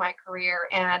course of my career,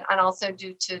 and also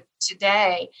do to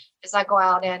today as I go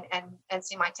out and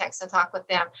see my techs and talk with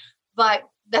them. But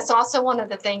that's also one of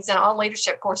the things in all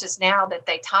leadership courses now that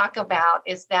they talk about,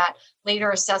 is that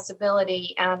leader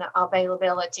accessibility and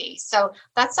availability. So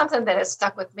that's something that has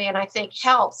stuck with me, and I think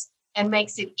helps and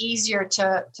makes it easier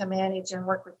to manage and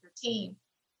work with your team.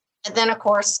 And then, of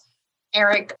course,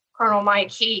 Colonel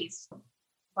Mike Heath,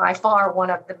 by far one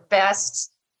of the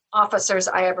best officers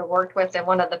I ever worked with, and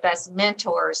one of the best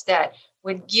mentors that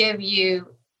would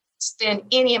spend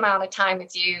any amount of time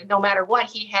with you, no matter what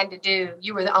he had to do.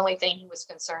 You were the only thing he was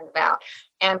concerned about,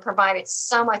 and provided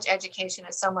so much education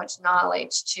and so much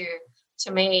knowledge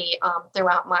to me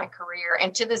throughout my career.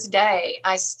 And to this day,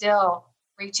 I still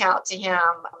reach out to him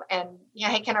and,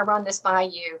 hey, can I run this by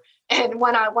you? And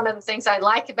one of the things I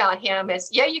like about him is,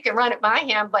 yeah, you can run it by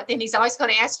him, but then he's always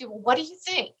going to ask you, well, what do you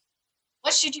think?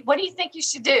 What do you think you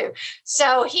should do?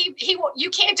 So you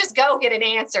can't just go get an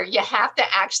answer. You have to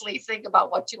actually think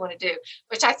about what you want to do,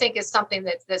 which I think is something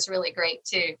that's really great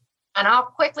too. And I'll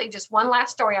quickly, just one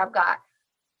last story I've got.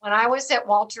 When I was at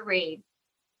Walter Reed,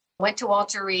 went to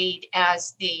Walter Reed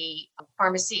as the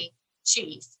pharmacy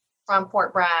chief from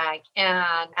Fort Bragg.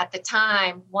 And at the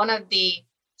time, one of the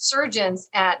surgeons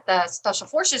at the Special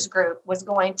Forces Group was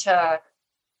going to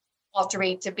Walter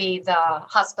Reed to be the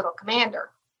hospital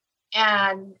commander.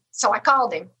 And so I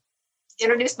called him,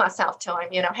 introduced myself to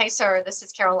him, hey, sir, this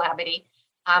is Carol Labadie.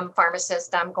 I'm a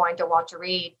pharmacist. I'm going to Walter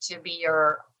Reed to be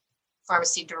your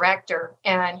pharmacy director.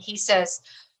 And he says,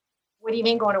 what do you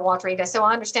mean going to Walter Reed? I said, well,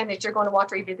 I understand that you're going to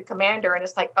Walter Reed to be the commander. And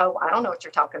it's like, oh, I don't know what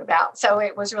you're talking about. So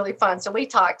it was really fun. So we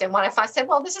talked. And I said,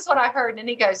 well, this is what I heard. And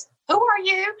he goes, who are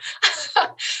you?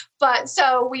 But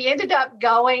so we ended up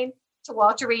going to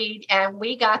Walter Reed, and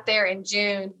we got there in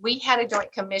June. We had a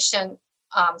joint commission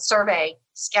survey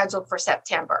scheduled for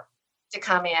September to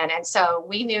come in. And so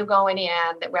we knew going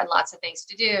in that we had lots of things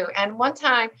to do. And one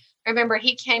time, I remember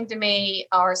he came to me,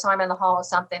 or so I'm in the hall or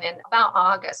something, in about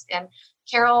August. And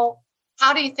Carol,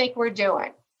 how do you think we're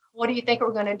doing? What do you think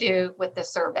we're going to do with the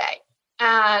survey?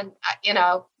 And,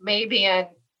 maybe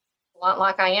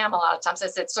like I am a lot of times, I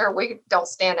said, sir, we don't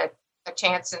stand a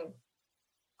chance, and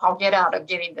I'll get out of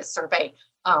getting this survey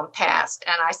passed.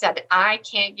 And I said, I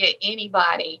can't get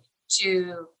anybody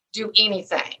to do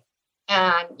anything.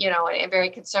 And, I'm very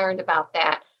concerned about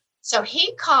that. So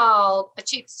he called a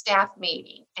chief staff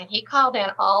meeting, and he called in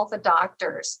all the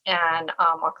doctors and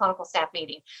our clinical staff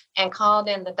meeting, and called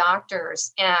in the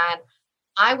doctors. And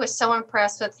I was so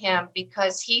impressed with him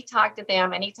because he talked to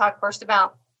them, and he talked first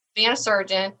about being a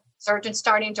surgeon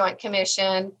starting joint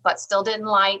commission, but still didn't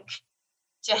like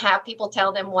to have people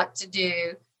tell them what to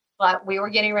do. But we were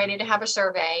getting ready to have a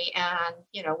survey, and,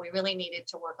 we really needed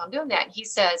to work on doing that. And he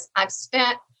says, I've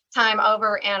spent time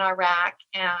over in Iraq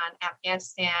and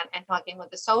Afghanistan and talking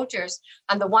with the soldiers.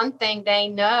 And the one thing they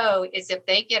know is if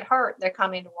they get hurt, they're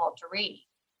coming to Walter Reed,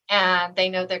 and they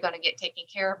know they're going to get taken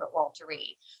care of at Walter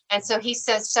Reed. And so he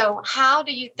says, so how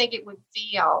do you think it would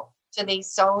feel to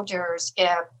these soldiers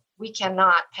if we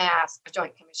cannot pass a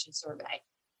joint commission survey?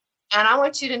 And I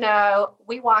want you to know,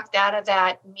 we walked out of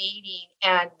that meeting,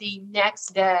 and the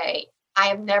next day, I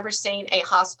have never seen a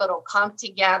hospital come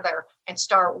together and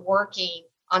start working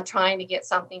on trying to get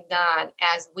something done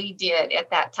as we did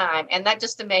at that time. And that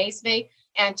just amazed me.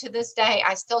 And to this day,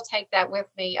 I still take that with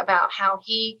me about how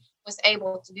he was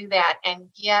able to do that and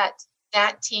get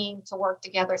that team to work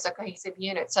together as a cohesive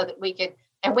unit so that we could,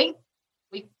 and we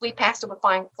passed it with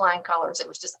flying colors. It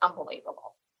was just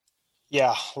unbelievable.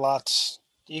 Yeah, lots.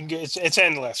 It's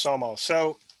endless almost.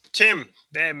 So, Tim,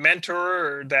 the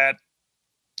mentor that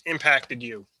impacted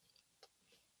you?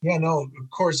 Yeah, no, of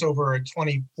course, over a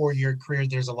 24-year career,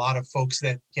 there's a lot of folks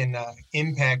that can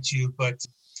impact you, but,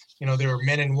 there are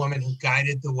men and women who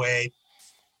guided the way.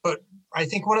 But I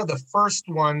think one of the first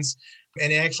ones,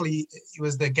 and actually it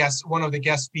was one of the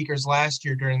guest speakers last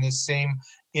year during this same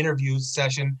interview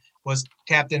session, was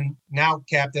now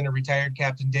Captain, a retired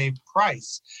Captain Dave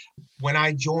Price. When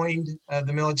I joined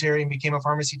the military and became a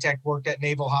pharmacy tech, worked at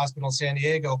Naval Hospital San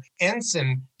Diego,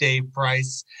 Ensign Dave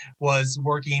Price was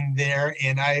working there,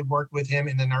 and I worked with him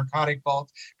in the narcotic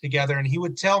vault together. And he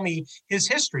would tell me his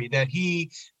history, that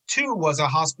he too was a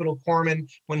hospital corpsman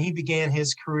when he began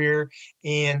his career,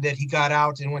 and that he got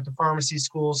out and went to pharmacy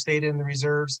school, stayed in the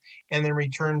reserves, and then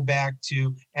returned back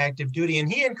to active duty.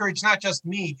 And he encouraged not just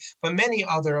me, but many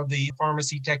other of the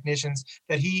pharmacy technicians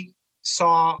that he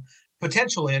saw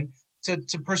potential in to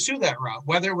pursue that route.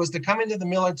 Whether it was to come into the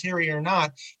military or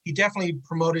not, he definitely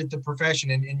promoted the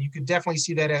profession. And you could definitely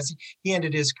see that as he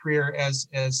ended his career as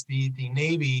the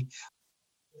Navy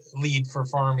lead for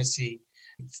pharmacy.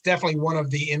 It's definitely one of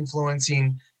the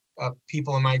influencing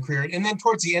people in my career. And then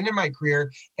towards the end of my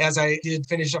career, as I did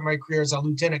finish up my career as a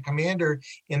lieutenant commander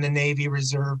in the Navy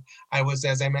Reserve, I was,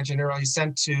 as I mentioned earlier,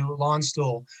 sent to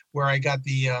Landstuhl, where I got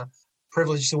the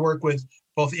privilege to work with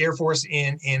both Air Force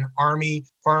and Army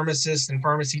pharmacists and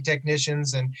pharmacy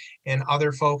technicians and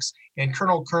other folks. And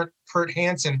Colonel Kurt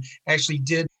Hansen actually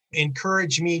did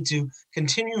encourage me to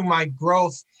continue my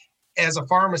growth as a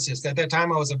pharmacist. At that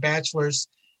time, I was a bachelor's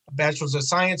of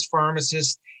science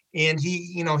pharmacist, and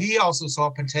he also saw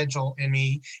potential in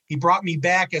me. He brought me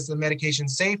back as the medication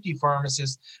safety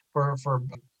pharmacist for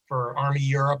Army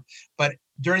Europe. But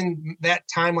during that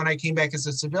time when I came back as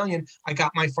a civilian, I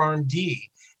got my PharmD,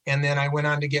 and then I went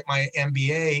on to get my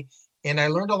MBA, and I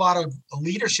learned a lot of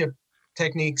leadership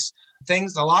techniques,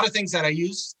 a lot of things that I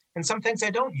use and some things I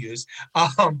don't use.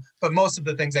 But most of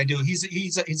the things I do.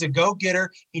 He's a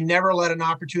go-getter. He never let an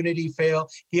opportunity fail.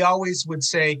 He always would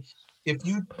say, if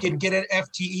you can get an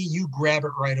FTE, you grab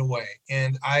it right away.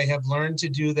 And I have learned to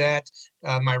do that.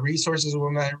 My resources,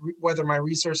 whether my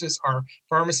resources are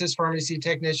pharmacists, pharmacy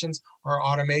technicians, or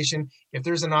automation, if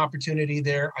there's an opportunity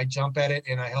there, I jump at it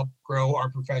and I help grow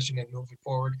our profession and move it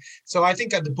forward. So I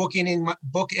think at the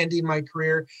bookending my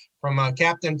career from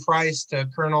Captain Price to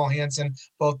Colonel Hansen,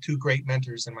 both two great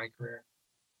mentors in my career.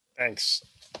 Thanks.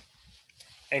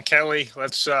 And Kelly,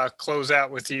 let's close out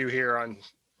with you here on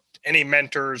any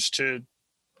mentors to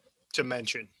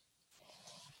mention.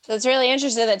 So it's really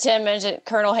interesting that Tim mentioned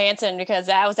Colonel Hansen, because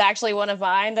that was actually one of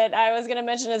mine that I was going to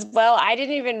mention as well. I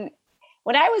didn't even,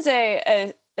 when I was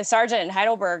a sergeant in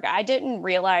Heidelberg, I didn't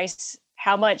realize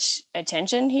how much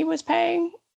attention he was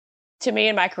paying to me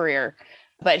in my career.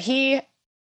 But he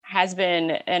has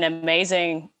been an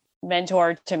amazing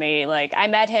mentor to me. Like, I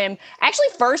actually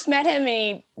first met him, and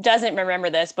he doesn't remember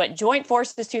this, but Joint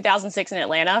Forces 2006 in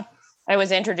Atlanta, I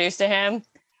was introduced to him.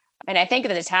 And I think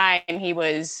at the time he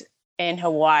was in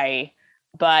Hawaii,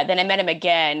 but then I met him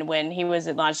again when he was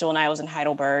at Launch Duel and I was in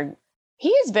Heidelberg.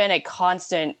 He has been a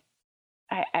constant,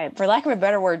 for lack of a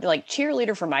better word, like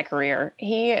cheerleader for my career.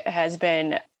 He has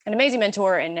been an amazing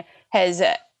mentor and has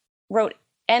wrote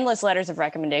endless letters of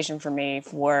recommendation for me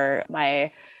for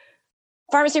my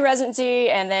pharmacy residency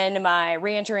and then my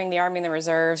re-entering the Army and the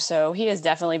Reserve. So he has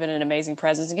definitely been an amazing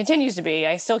presence and continues to be.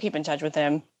 I still keep in touch with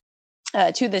him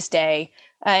to this day.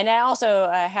 And I also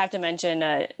have to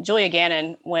mention Julia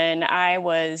Gannon. When I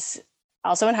was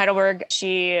also in Heidelberg,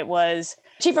 she was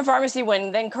chief of pharmacy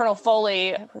when then Colonel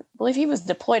Foley, I believe he was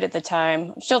deployed at the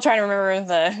time. I'm still trying to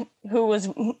remember who was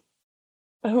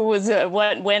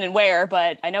what, when, and where,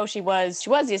 but I know she was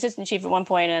the assistant chief at one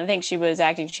point, and I think she was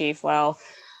acting chief while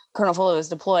Colonel Foley was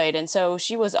deployed. And so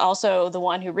she was also the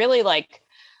one who really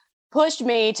pushed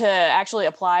me to actually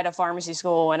apply to pharmacy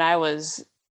school when I was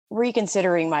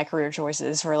reconsidering my career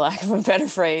choices, for lack of a better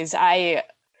phrase. I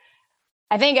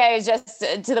think I was just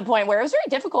to the point where it was very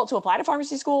difficult to apply to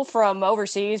pharmacy school from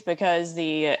overseas, because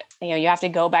you have to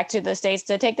go back to the States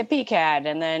to take the PCAT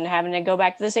and then having to go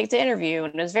back to the States to interview.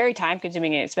 And it was very time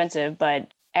consuming and expensive,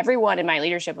 but everyone in my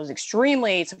leadership was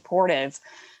extremely supportive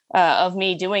of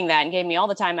me doing that and gave me all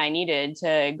the time I needed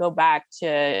to go back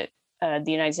to the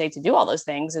United States to do all those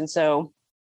things. And so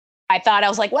I thought, I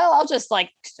was like, well, I'll just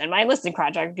send my enlisting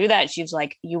contract, do that. She was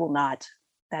like, you will not.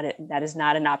 That is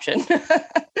not an option.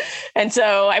 And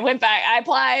so I went back, I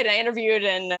applied, I interviewed,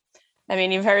 and I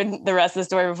mean, you've heard the rest of the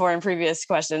story before in previous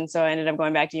questions. So I ended up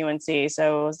going back to UNC.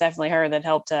 So it was definitely her that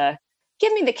helped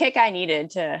give me the kick I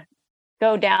needed to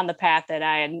go down the path that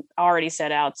I had already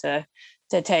set out to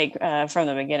take from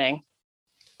the beginning.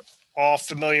 All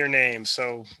familiar names.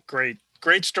 So great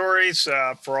stories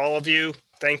for all of you.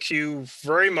 Thank you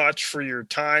very much for your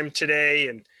time today.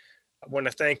 And I want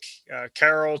to thank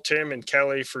Carol, Tim, and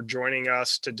Kelly for joining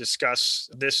us to discuss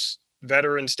this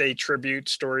Veterans Day tribute,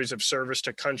 stories of service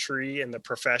to country and the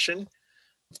profession.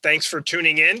 Thanks for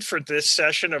tuning in for this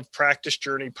session of Practice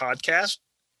Journey Podcast.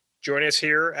 Join us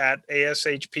here at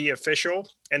ASHP Official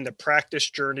and the Practice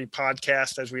Journey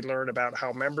Podcast as we learn about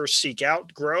how members seek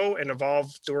out, grow, and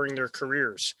evolve during their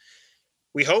careers.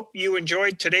 We hope you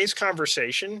enjoyed today's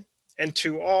conversation. And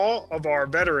to all of our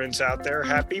veterans out there,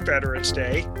 happy Veterans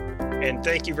Day, and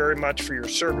thank you very much for your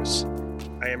service.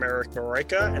 I am Eric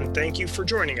Maroika, and thank you for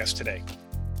joining us today.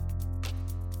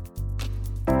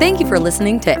 Thank you for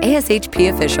listening to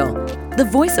ASHP Official, the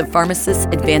voice of pharmacists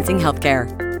advancing healthcare.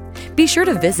 Be sure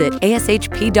to visit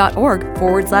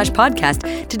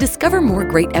ashp.org/podcast to discover more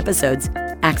great episodes,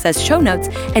 access show notes,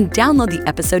 and download the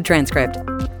episode transcript.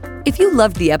 If you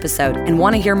loved the episode and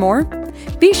want to hear more,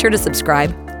 be sure to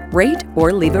subscribe, rate,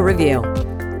 or leave a review.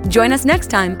 Join us next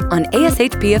time on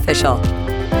ASHP Official.